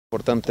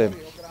Importante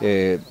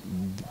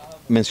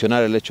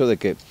mencionar el hecho de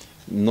que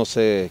no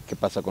sé qué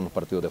pasa con los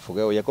partidos de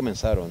fogueo, ya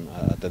comenzaron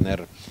a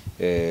tener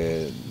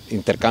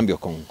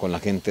intercambios con la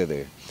gente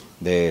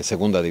de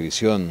segunda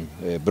división,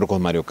 Brujos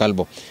Mario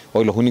Calvo.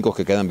 Hoy los únicos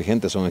que quedan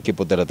vigentes son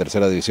equipos de la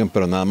tercera división,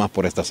 pero nada más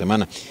por esta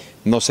semana.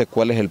 No sé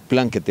cuál es el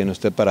plan que tiene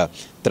usted para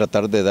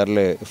tratar de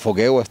darle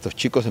fogueo a estos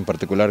chicos, en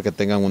particular que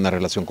tengan una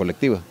relación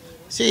colectiva.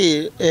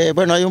 Sí,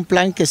 bueno, hay un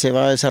plan que se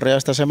va a desarrollar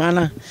esta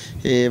semana.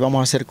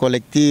 Vamos a hacer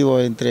colectivo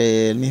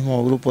entre el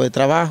mismo grupo de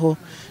trabajo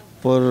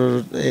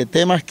por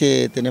temas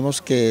que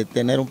tenemos que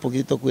tener un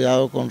poquito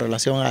cuidado con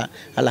relación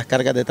a las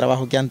cargas de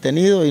trabajo que han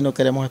tenido y no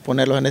queremos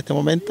exponerlos en este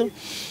momento.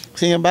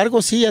 Sin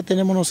embargo, sí, ya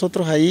tenemos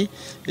nosotros ahí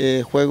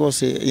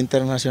juegos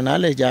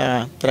internacionales,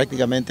 ya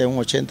prácticamente un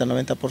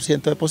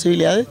 80-90% de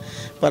posibilidades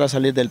para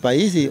salir del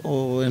país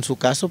o en su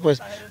caso, pues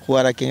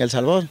jugar aquí en El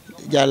Salvador.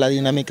 Ya la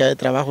dinámica de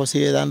trabajo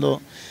sigue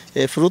dando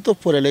frutos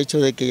por el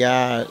hecho de que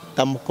ya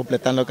estamos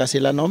completando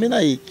casi la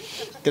nómina y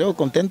creo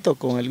contento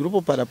con el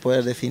grupo para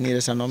poder definir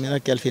esa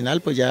nómina que al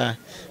final pues ya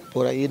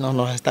por ahí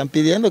nos están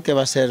pidiendo, que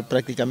va a ser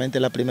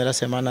prácticamente la primera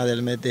semana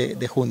del mes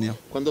de junio.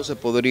 ¿Cuándo se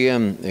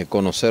podrían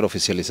conocer,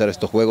 oficializar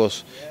estos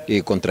juegos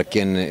y contra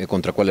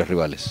cuáles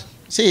rivales?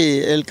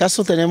 Sí,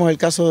 tenemos el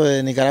caso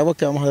de Nicaragua,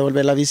 que vamos a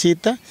devolver la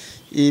visita,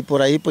 y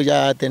por ahí pues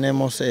ya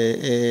tenemos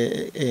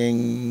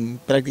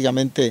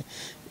prácticamente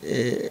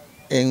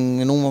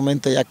en un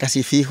momento ya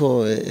casi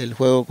fijo el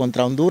juego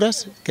contra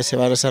Honduras que se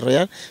va a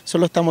desarrollar.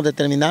 Solo estamos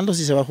determinando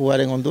si se va a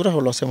jugar en Honduras o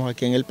lo hacemos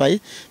aquí en el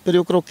país, pero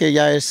yo creo que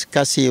ya es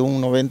casi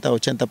un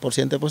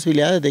 90-80% de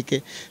posibilidades de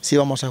que sí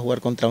vamos a jugar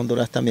contra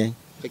Honduras también.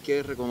 Hay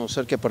que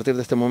reconocer que a partir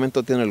de este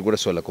momento tiene el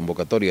grueso de la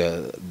convocatoria.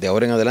 De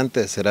ahora en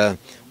adelante será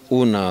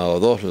una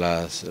o dos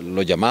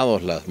los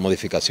llamados, las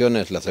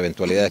modificaciones, las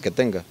eventualidades que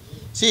tenga.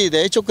 Sí,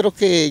 de hecho creo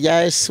que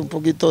ya es un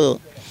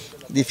poquito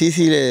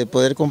difícil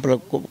poder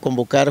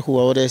convocar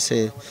jugadores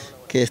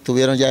que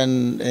estuvieron ya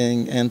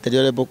en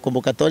anteriores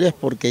convocatorias,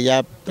 porque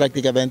ya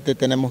prácticamente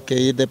tenemos que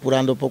ir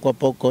depurando poco a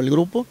poco el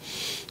grupo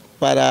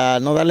para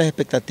no darles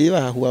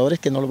expectativas a jugadores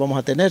que no los vamos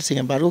a tener. Sin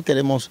embargo,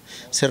 queremos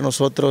ser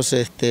nosotros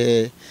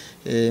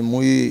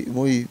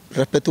muy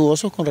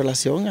respetuosos con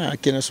relación a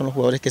quiénes son los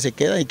jugadores que se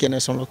quedan y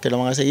quiénes son los que lo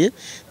van a seguir.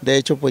 De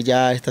hecho, pues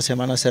ya esta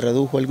semana se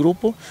redujo el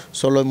grupo,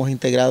 solo hemos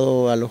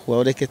integrado a los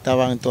jugadores que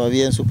estaban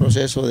todavía en su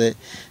proceso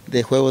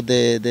de juegos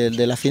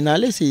de las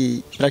finales,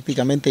 y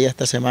prácticamente ya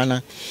esta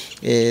semana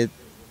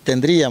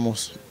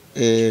tendríamos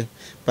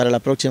para la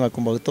próxima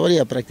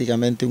convocatoria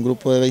prácticamente un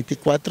grupo de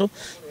 24,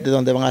 de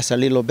donde van a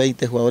salir los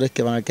 20 jugadores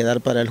que van a quedar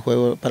para los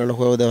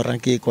Juegos de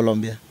Barranquilla y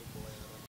Colombia.